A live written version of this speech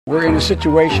We're in a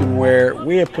situation where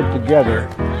we have put together,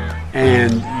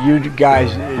 and you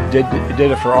guys did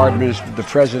it for our the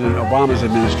President Obama's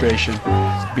administration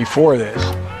before this.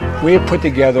 We have put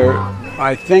together,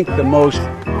 I think, the most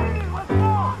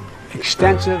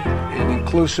extensive and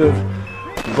inclusive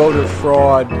voter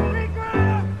fraud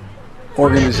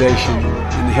organization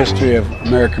in the history of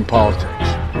American politics.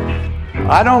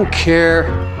 I don't care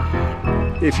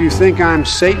if you think I'm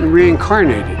Satan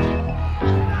reincarnated.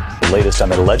 Latest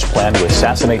on an alleged plan to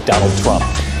assassinate Donald Trump.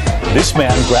 This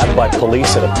man grabbed by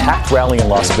police at a packed rally in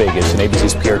Las Vegas, and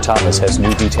ABC's Pierre Thomas has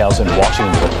new details in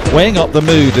Washington. Weighing up the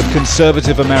mood of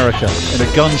conservative America in a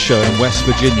gun show in West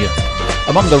Virginia.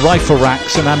 Among the rifle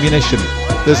racks and ammunition,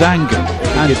 there's anger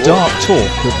and dark talk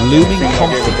of looming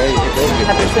conflict.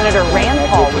 Senator Rand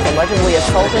Paul was allegedly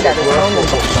assaulted at his home in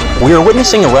Boston. We are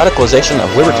witnessing a radicalization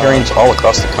of libertarians all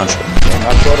across the country.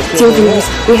 Dear viewers,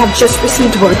 we have just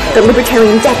received word that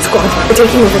Libertarian Death Squad are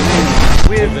taking over the country.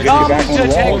 We've come to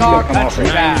take our country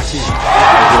back.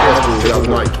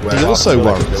 He also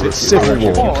worries its civil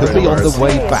war could be on the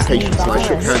way back. Coronavirus.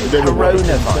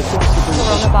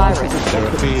 There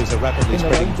are fears a rapidly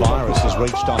spreading virus has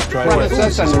reached Australia.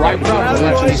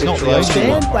 He's not the only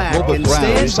one. Robert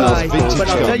Brown sells vintage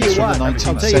guns from the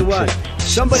 19th century.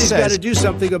 Somebody's got to do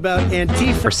something about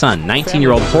Antifa. Her son,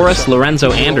 19-year-old Horace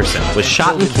Lorenzo Anderson, was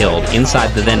shot and killed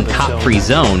inside the then cop-free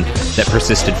zone that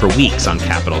persisted for weeks on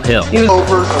Capitol Hill.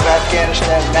 Over of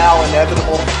Afghanistan now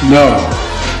inevitable? No,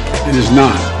 it is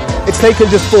not. It's taken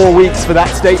just 4 weeks for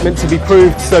that statement to be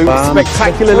proved so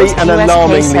spectacularly and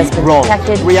alarmingly wrong.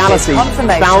 Reality,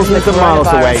 thousands of miles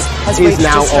away, is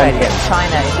now on here.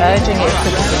 China is urging its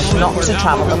citizens not to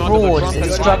travel abroad as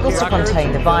it struggles to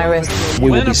contain the virus. We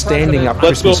will be standing up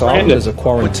Christmas Island as a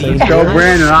quarantine. Go,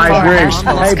 Brandon, I agree.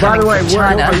 Hey, by the way,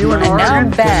 China are you in Oregon? Now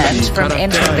banned from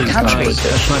entering the country.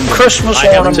 Christmas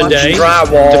ornaments, today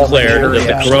drywall. declared that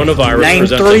the coronavirus Name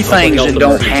presents 3 a public things health that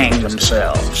don't emergency. hang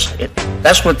themselves.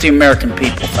 That's what the American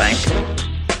people think.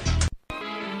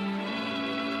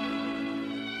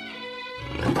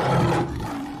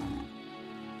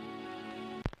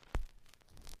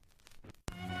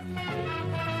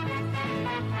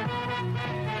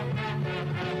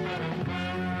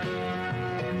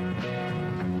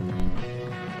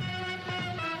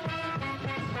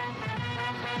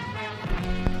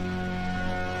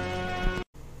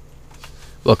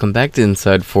 Welcome back to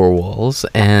Inside Four Walls,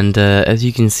 and as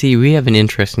you can see, we have an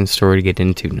interesting story to get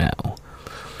into now.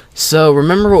 So,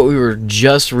 remember what we were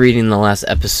just reading in the last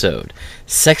episode.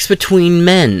 Sex between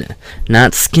men,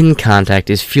 not skin contact,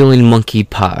 is fueling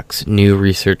monkeypox, new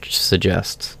research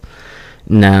suggests.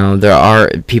 Now, there are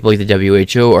people like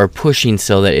the WHO are pushing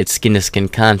still that it's skin-to-skin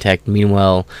contact.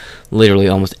 Meanwhile, literally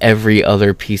almost every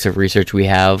other piece of research we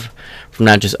have, from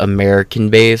not just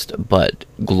American-based, but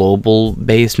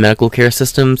global-based medical care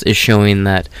systems, is showing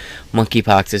that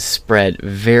monkeypox is spread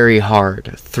very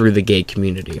hard through the gay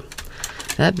community.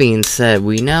 That being said,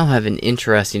 we now have an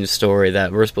interesting story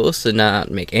that we're supposed to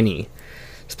not make any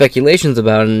speculations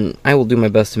about, and I will do my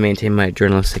best to maintain my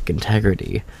journalistic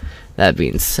integrity. That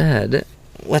being said,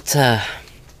 let's hop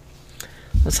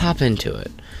into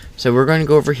it. So we're going to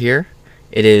go over here.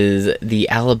 It is the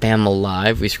Alabama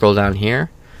Live. We scroll down here.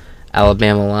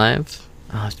 Alabama Live.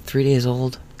 Oh, it's 3 days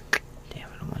old. Damn,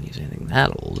 I don't want to use anything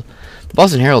that old. The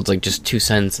Boston Herald's like just 2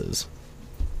 sentences.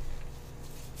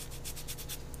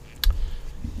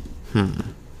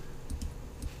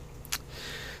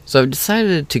 So I've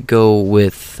decided to go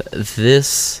with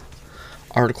this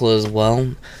article as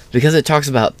well, because it talks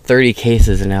about 30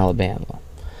 cases in Alabama.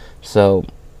 So,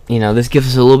 you know, this gives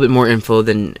us a little bit more info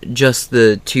than just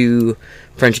the 2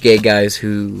 French gay guys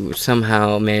who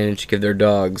somehow managed to give their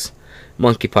dogs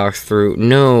monkeypox through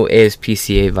no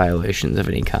ASPCA violations of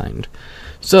any kind.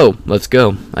 So, let's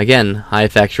go. Again, high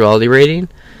factuality rating.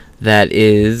 That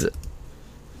is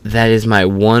my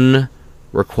one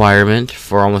requirement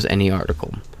for almost any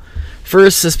article.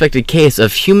 First suspected case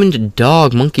of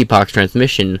human-to-dog monkeypox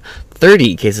transmission,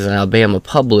 30 cases in Alabama,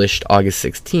 published August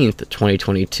 16th,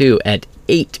 2022 at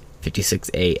 8:56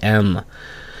 a.m.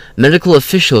 Medical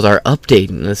officials are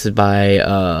updating. This is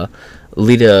by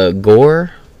Lita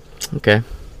Gore. Okay.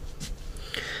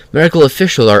 Medical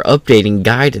officials are updating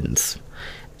guidance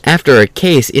after a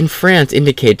case in France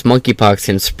indicates monkeypox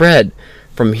can spread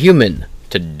from human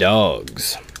to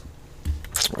dogs.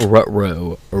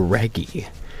 Rutro Reggie.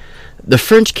 The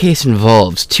French case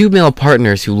involves 2 male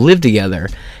partners who lived together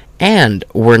and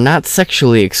were not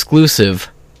sexually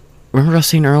exclusive. Remember I was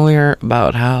saying earlier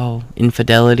about how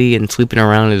infidelity and sleeping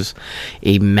around is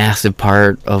a massive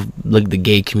part of like the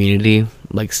gay community,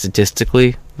 like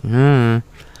statistically?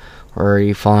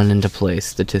 already fallen into place,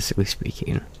 statistically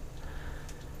speaking.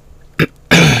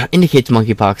 Indicates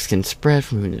monkeypox can spread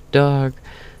from human to dog.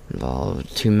 Involve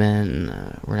 2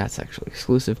 men. We're not sexually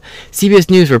exclusive. CBS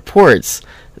News reports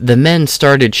the men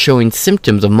started showing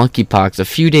symptoms of monkeypox a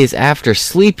few days after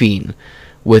sleeping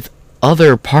with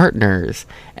other partners,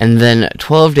 and then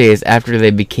 12 days after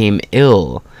they became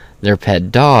ill. Their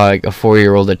pet dog, a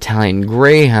 4-year-old Italian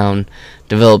greyhound,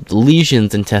 developed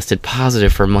lesions and tested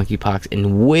positive for monkeypox.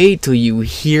 And wait till you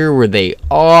hear where they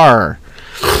are.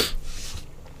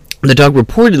 The dog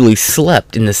reportedly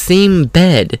slept in the same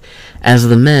bed as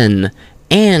the men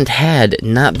and had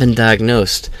not been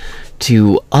diagnosed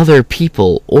to other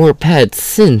people or pets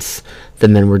since the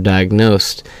men were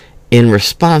diagnosed. In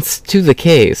response to the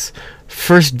case,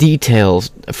 first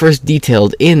detailed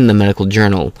in the medical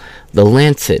journal, The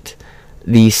Lancet,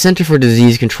 the Center for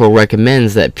Disease Control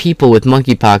recommends that people with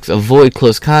monkeypox avoid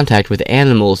close contact with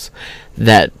animals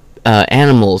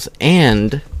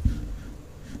and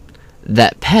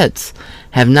that pets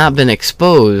have not been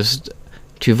exposed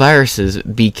to viruses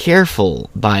be careful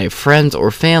by friends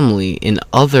or family in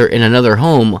another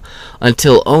home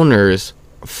until owners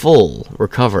full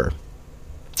recover.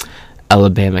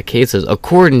 Alabama cases.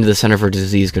 According to the Center for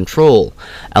Disease Control,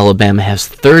 Alabama has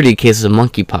 30 cases of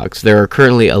monkeypox. There are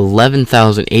currently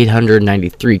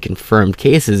 11,893 confirmed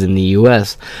cases in the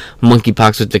U.S.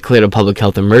 Monkeypox was declared a public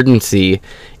health emergency,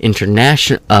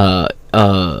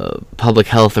 public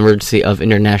health emergency of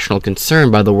international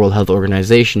concern by the World Health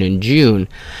Organization in June,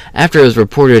 after it was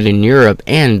reported in Europe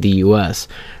and the U.S.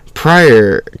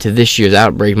 Prior to this year's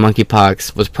outbreak,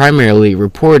 monkeypox was primarily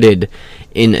reported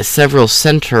in several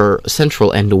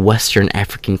central and western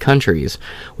African countries,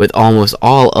 with almost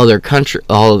all other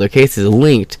cases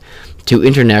linked to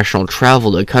international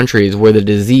travel to countries where the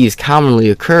disease commonly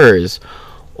occurs,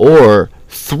 or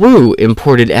through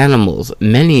imported animals.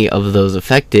 Many of those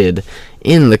affected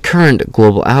in the current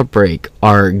global outbreak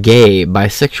are gay,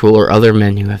 bisexual, or other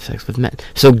men who have sex with men.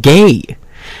 So gay,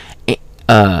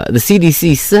 the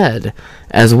CDC said,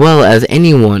 as well as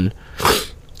anyone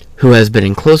who has been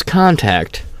in close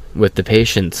contact with the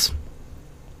patients.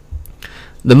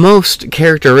 The most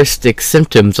characteristic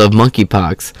symptoms of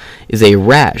monkeypox is a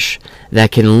rash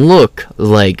that can look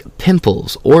like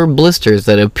pimples or blisters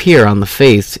that appear on the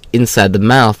face, inside the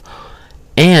mouth,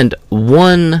 and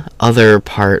one other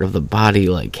part of the body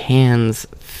like hands,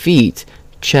 feet,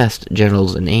 chest,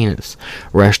 genitals, and anus.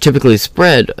 Rash typically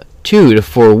spread 2 to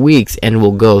 4 weeks and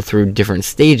will go through different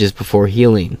stages before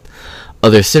healing.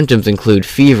 Other symptoms include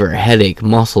fever, headache,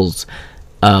 muscle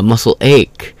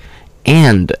ache,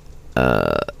 and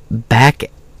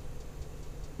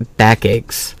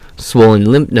backaches, swollen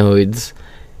lymph nodes,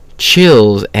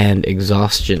 chills, and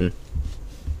exhaustion.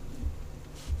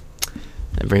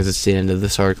 That brings us to the end of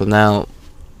this article. Now,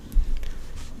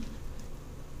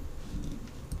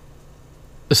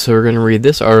 so we're going to read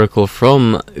this article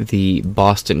from the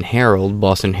Boston Herald.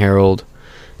 Boston Herald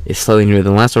is slightly newer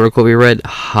than the last article we read,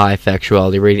 high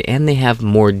factuality rating, and they have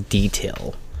more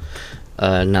detail.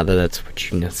 Not that that's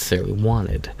what you necessarily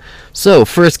wanted. So,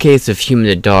 first case of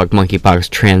human-to-dog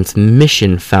monkeypox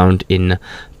transmission found in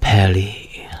Paris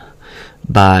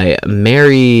by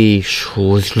Mary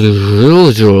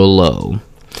Schulzerlo.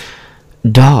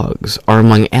 Dogs are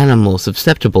among animals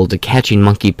susceptible to catching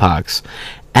monkeypox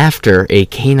after a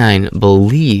canine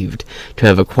believed to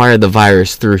have acquired the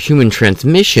virus through human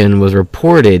transmission was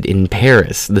reported in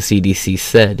Paris, the CDC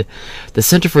said. The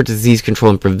Center for Disease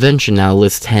Control and Prevention now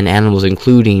lists 10 animals,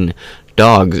 including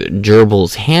dogs,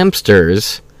 gerbils,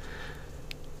 hamsters.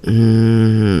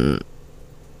 Now,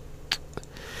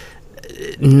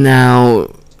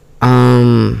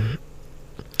 I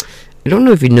don't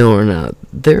know if you know or not,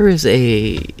 there is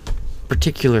a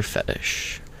particular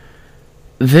fetish.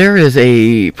 There is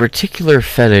a particular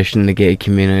fetish in the gay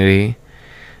community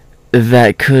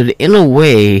that could, in a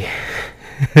way,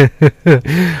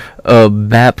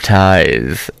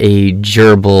 baptize a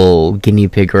gerbil, guinea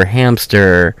pig, or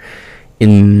hamster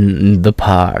in the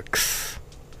pox.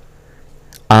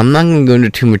 I'm not going to go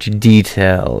into too much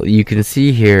detail. You can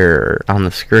see here on the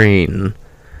screen,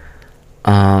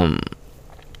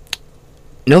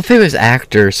 no famous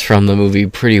actors from the movie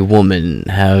Pretty Woman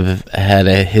have had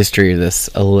a history of this,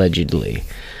 allegedly.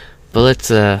 But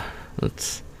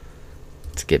let's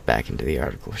get back into the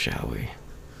article, shall we?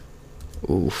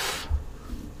 Oof.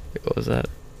 What was that?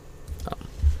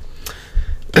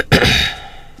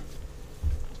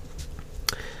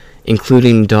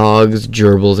 Including dogs,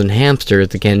 gerbils, and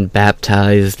hamsters, again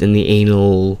baptized in the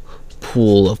anal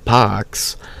pool of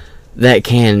pox, that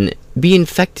can be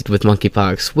infected with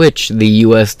monkeypox, which the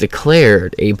U.S.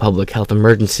 declared a public health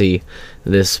emergency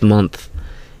this month.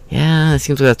 Yeah, it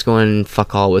seems like that's going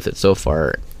fuck all with it so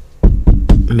far.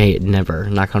 May it never.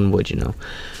 Knock on wood, you know.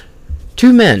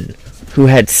 2 men who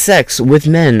had sex with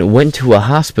men went to a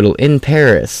hospital in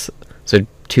Paris. So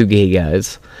 2 gay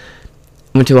guys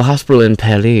went to a hospital in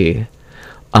Paris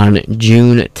on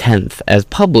June 10th, as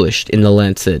published in The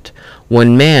Lancet.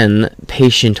 One man,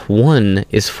 patient 1,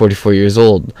 is 44 years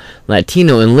old,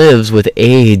 Latino, and lives with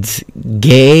AIDS.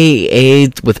 Gay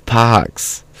AIDS with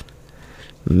pox.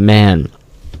 Man.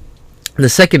 The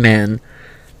second man,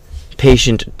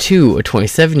 patient 2, a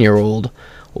 27-year-old,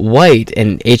 white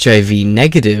and HIV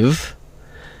negative.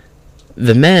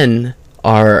 The men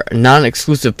are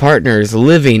non-exclusive partners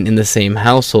living in the same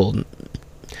household.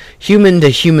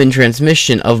 Human-to-human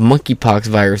transmission of monkeypox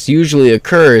virus usually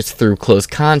occurs through close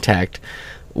contact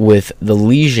with the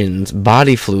lesions,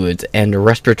 body fluids, and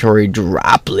respiratory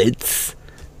droplets.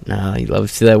 Now, you love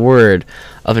to see that word,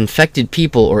 of infected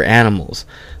people or animals.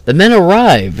 The men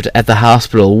arrived at the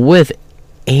hospital with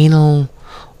anal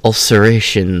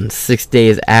ulceration 6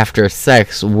 days after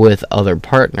sex with other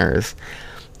partners.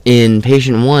 In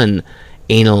patient 1,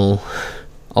 anal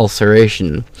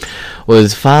ulceration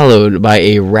was followed by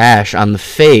a rash on the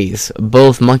face,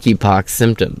 both monkeypox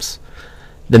symptoms.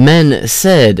 The men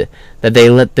said that they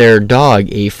let their dog,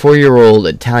 a 4-year-old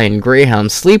Italian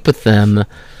greyhound, sleep with them.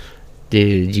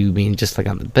 Did you mean just like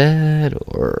on the bed,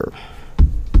 or,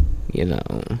 you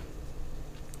know?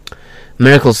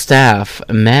 Medical staff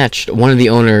matched one of the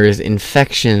owner's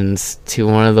infections to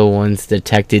one of the ones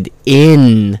detected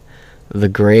in the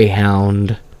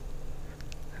greyhound.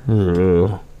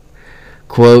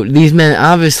 Quote, these men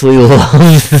obviously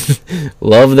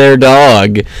love their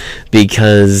dog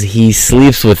because he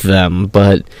sleeps with them,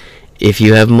 but if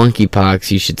you have monkeypox,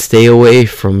 you should stay away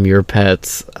from your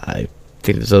pets. I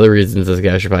think there's other reasons this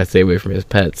guy should probably stay away from his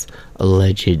pets,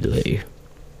 allegedly.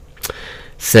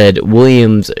 Said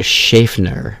Williams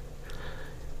Schaffner,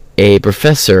 a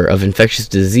professor of infectious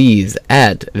disease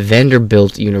at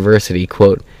Vanderbilt University.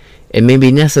 Quote, it may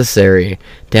be necessary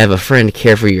to have a friend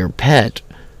care for your pet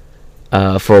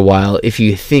for a while if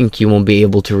you think you won't be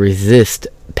able to resist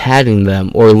patting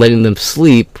them or letting them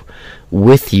sleep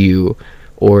with you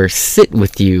or sit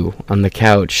with you on the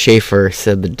couch. Schaefer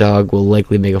said the dog will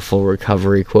likely make a full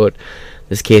recovery. Quote,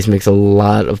 this case makes a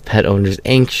lot of pet owners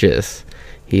anxious.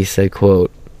 He said,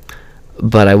 quote,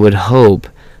 but I would hope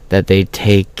that they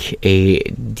take a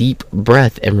deep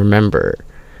breath and remember,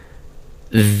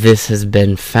 this has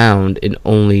been found in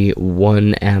only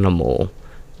one animal.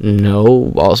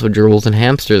 No, also gerbils and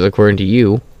hamsters, according to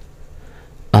you.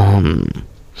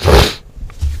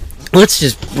 Let's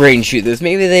just brain shoot this.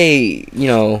 Maybe they,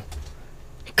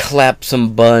 clapped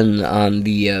some bun on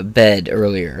the bed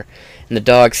earlier, and the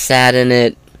dog sat in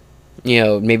it.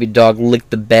 Maybe the dog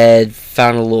licked the bed,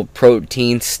 found a little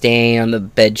protein stain on the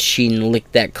bed sheet and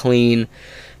licked that clean.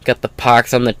 Got the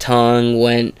pox on the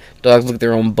tongue, dogs lick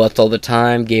their own butts all the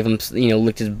time, gave him,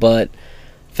 licked his butt,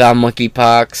 found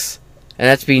monkeypox. And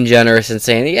that's being generous and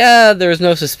saying, yeah, there's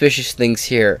no suspicious things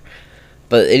here.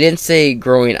 But they didn't say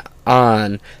growing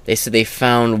on. They said they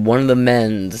found one of the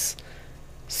men's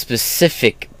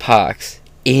specific pox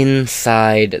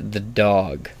inside the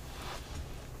dog.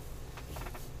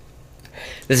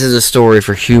 This is a story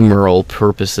for humoral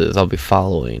purposes I'll be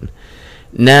following.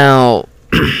 Now,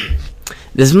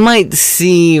 this might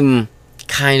seem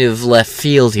kind of left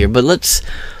field here, but let's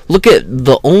look at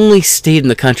the only state in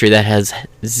the country that has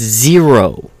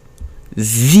zero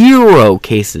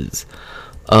cases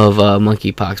of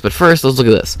monkeypox. But first, let's look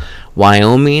at this.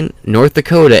 Wyoming, North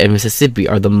Dakota, and Mississippi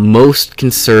are the most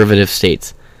conservative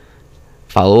states.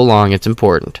 Follow along, it's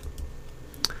important.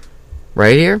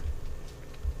 Right here,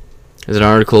 there's an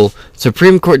article,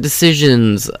 Supreme Court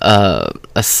decisions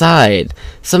aside,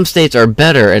 some states are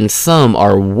better and some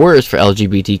are worse for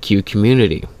LGBTQ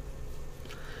community.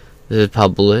 This is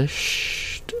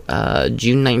published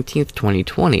June 19th,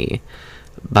 2020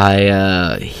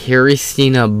 by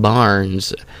Christina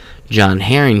Barnes, John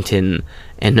Harrington,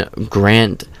 and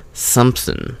Grant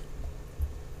Sumpson.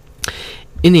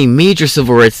 In a major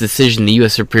civil rights decision, the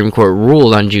U.S. Supreme Court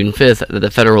ruled on June 5th that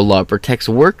the federal law protects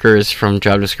workers from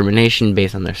job discrimination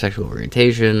based on their sexual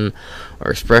orientation or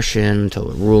expression. Until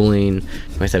the ruling,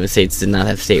 27 states did not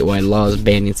have statewide laws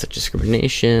banning such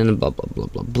discrimination, blah, blah, blah,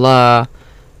 blah, blah.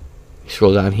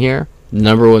 Scroll down here. The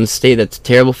number one state that's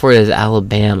terrible for it is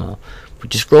Alabama.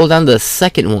 Would you scroll down to the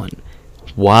second one?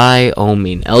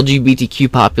 Wyoming.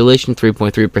 LGBTQ population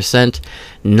 3.3%.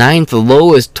 Ninth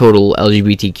lowest total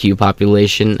LGBTQ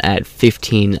population at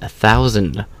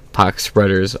 15,000 pox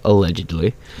spreaders,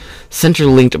 allegedly.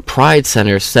 Center-linked Pride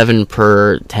Center, 7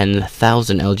 per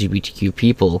 10,000 LGBTQ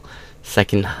people.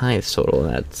 Second highest total.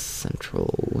 That's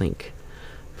Central Link.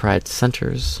 Pride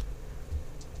Centers.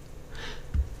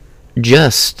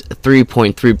 Just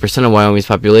 3.3% of Wyoming's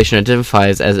population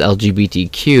identifies as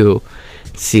LGBTQ.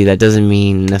 See, that doesn't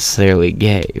mean necessarily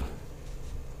gay.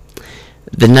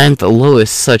 The 9th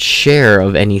lowest such share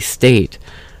of any state.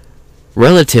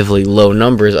 Relatively low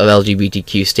numbers of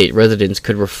LGBTQ state residents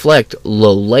could reflect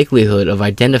low likelihood of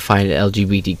identifying as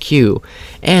LGBTQ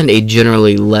and a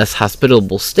generally less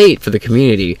hospitable state for the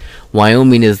community.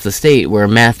 Wyoming is the state where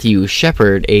Matthew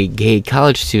Shepard, a gay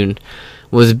college student,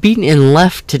 was beaten and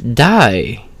left to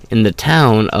die in the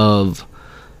town of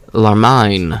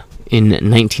Larmine in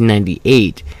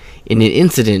 1998 in an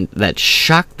incident that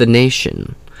shocked the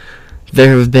nation.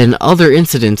 There have been other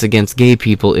incidents against gay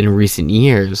people in recent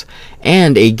years,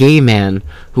 and a gay man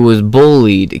who was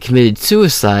bullied committed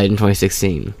suicide in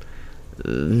 2016.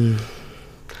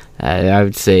 I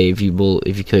would say if you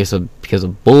kill yourself because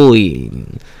of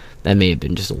bullying, that may have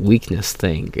been just a weakness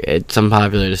thing. It's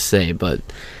unpopular to say, but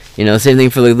you know, same thing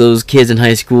for like those kids in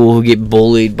high school who get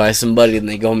bullied by somebody and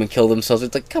they go home and kill themselves.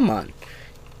 It's like, come on,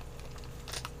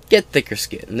 get thicker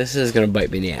skin. This is gonna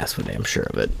bite me in the ass one day, I'm sure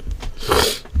of it.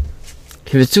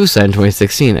 Committed suicide in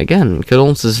 2016. Again,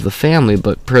 condolences to the family,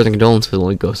 but prayers and condolences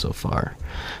only go so far.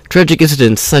 Tragic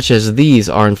incidents such as these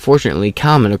are unfortunately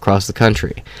common across the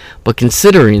country, but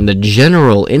considering the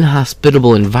general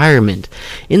inhospitable environment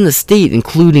in the state,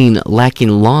 including lacking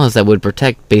laws that would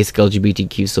protect basic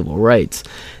LGBTQ civil rights,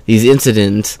 these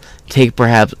incidents take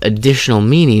perhaps additional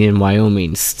meaning in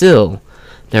Wyoming. Still,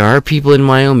 there are people in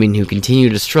Wyoming who continue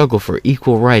to struggle for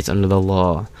equal rights under the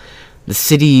law. The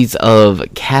cities of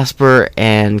Casper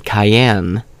and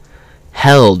Cayenne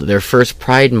held their first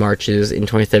Pride marches in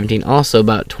 2017. Also,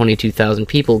 about 22,000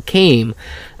 people came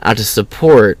out to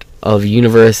support of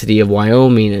University of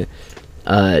Wyoming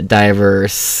diver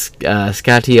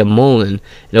Scatia Mullen,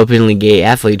 an openly gay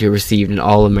athlete who received an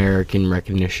All-American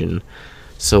recognition.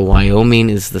 So Wyoming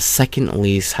is the second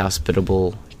least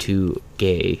hospitable to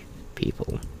gay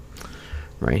people.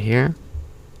 Right here.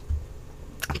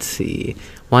 Let's see.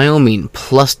 Wyoming,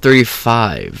 plus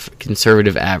 35,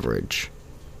 conservative average.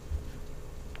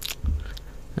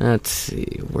 Let's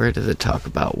see, where does it talk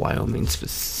about Wyoming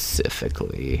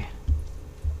specifically?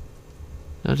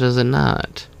 No, does it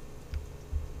not?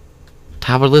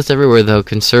 Top of the list everywhere, though.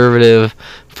 Conservative,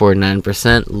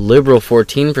 49%. Liberal,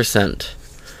 14%.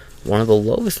 One of the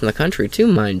lowest in the country, too,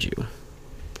 mind you.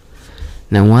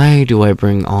 Now, why do I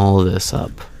bring all of this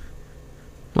up?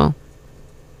 Well,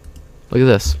 look at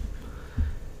this.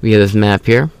 We have this map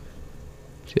here.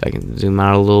 See if I can zoom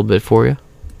out a little bit for you.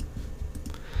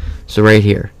 So right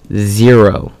here,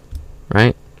 0,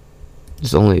 right?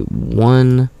 There's only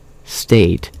one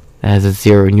state that has a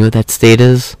 0. You know what that state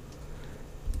is?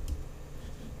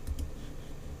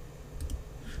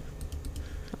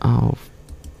 Oh,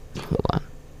 hold on.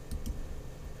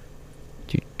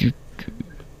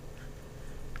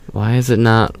 Why is it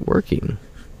not working?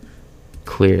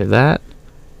 Clear that.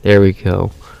 There we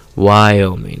go.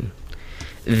 Wyoming.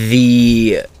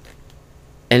 And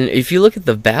if you look at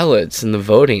the ballots and the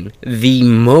voting, the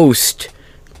most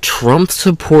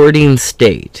Trump-supporting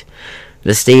state,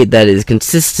 the state that is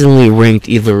consistently ranked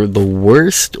either the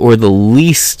worst or the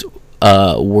least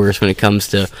worst when it comes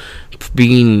to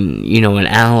being, you know, an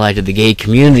ally to the gay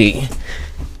community,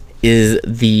 is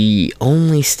the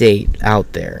only state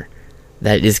out there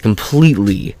that is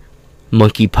completely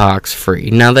monkeypox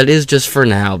free. Now, that is just for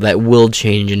now. That will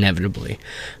change inevitably.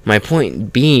 My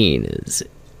point being is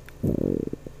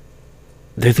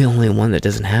they're the only one that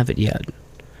doesn't have it yet.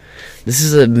 This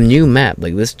is a new map.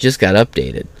 Like, this just got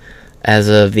updated as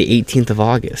of the 18th of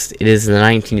August. It is the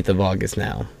 19th of August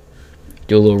now.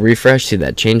 Do a little refresh. See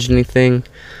that change anything?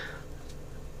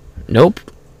 Nope.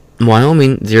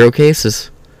 Wyoming, 0 cases.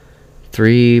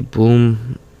 3,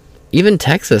 boom. Even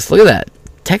Texas. Look at that.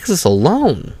 Texas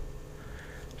alone.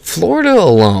 Florida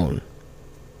alone.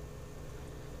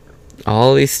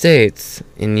 All these states,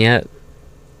 and yet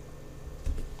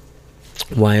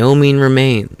Wyoming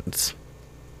remains.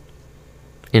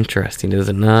 Interesting, is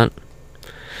it not?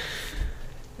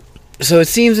 So it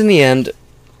seems in the end,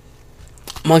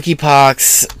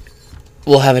 monkeypox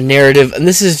will have a narrative, and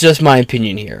this is just my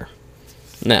opinion here.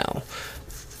 Now,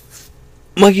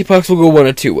 monkeypox will go one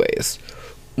of two ways.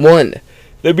 One,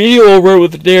 the media will run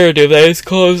with the narrative that is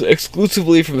caused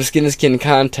exclusively from skin-to-skin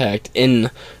contact and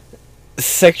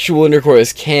sexual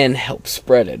intercourse can help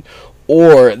spread it.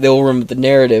 Or they'll run with the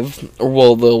narrative, or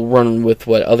well, they'll run with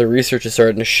what other research is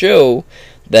starting to show,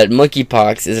 that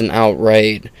monkeypox is an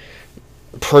outright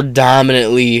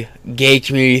predominantly gay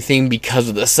community thing because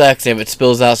of the sex, and if it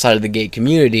spills outside of the gay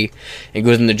community and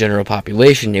goes in the general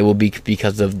population, it will be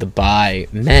because of the bi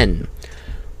men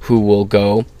who will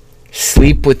go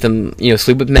sleep with them,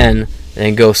 sleep with men, and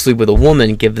then go sleep with a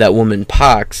woman, give that woman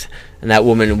pox, and that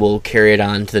woman will carry it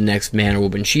on to the next man or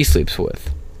woman she sleeps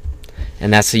with.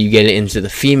 And that's how you get it into the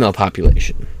female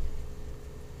population.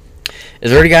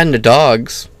 It's already gotten to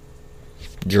dogs,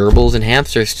 gerbils, and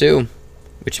hamsters too,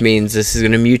 which means this is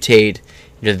going to mutate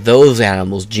into those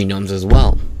animals' genomes as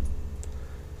well.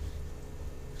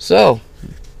 So,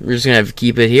 we're just going to have to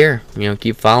keep it here,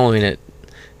 keep following it,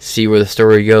 see where the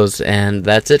story goes, and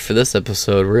that's it for this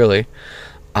episode, really.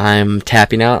 I'm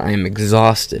tapping out, I'm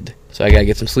exhausted, so I gotta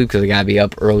get some sleep because I gotta be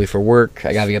up early for work.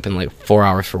 I gotta be up in like 4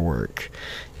 hours for work.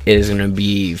 It is going to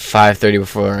be 5:30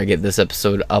 before I get this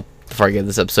episode up, before I get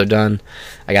this episode done.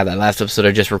 I got that last episode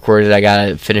I just recorded, I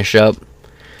gotta finish up.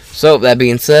 So, that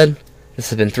being said, this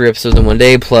has been 3 episodes in one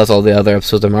day, plus all the other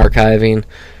episodes I'm archiving.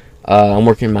 I'm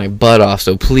working my butt off,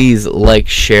 so please like,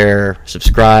 share,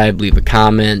 subscribe, leave a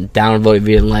comment, downvote if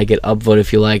you didn't like it, upvote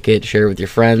if you like it, share it with your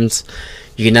friends.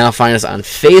 You can now find us on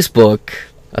Facebook,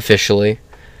 officially.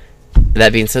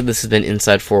 That being said, this has been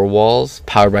Inside Four Walls,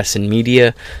 powered by Sin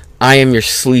Media. I am your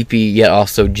sleepy, yet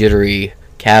also jittery,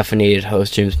 caffeinated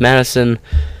host, James Madison,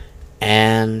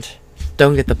 and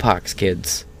don't get the pox,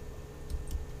 kids.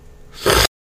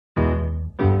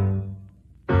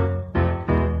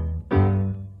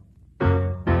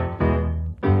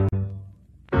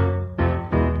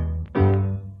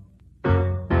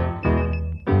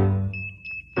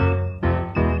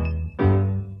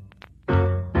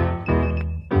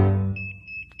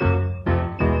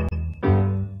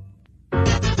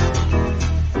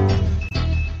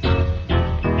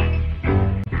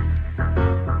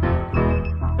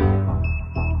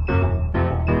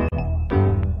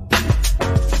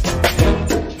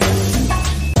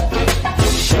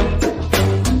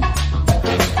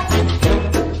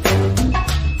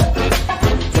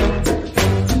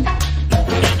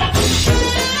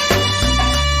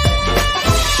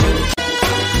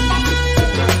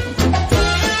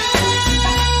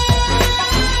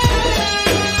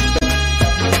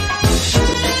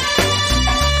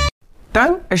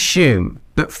 Don't assume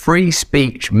that free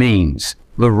speech means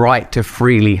the right to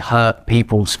freely hurt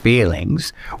people's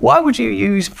feelings. Why would you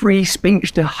use free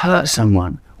speech to hurt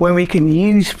someone when we can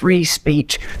use free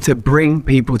speech to bring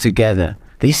people together?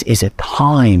 This is a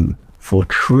time for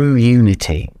true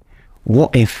unity.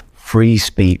 What if free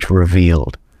speech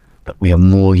revealed that we are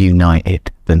more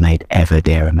united than they'd ever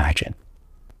dare imagine?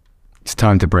 It's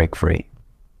time to break free.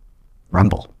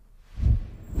 Rumble.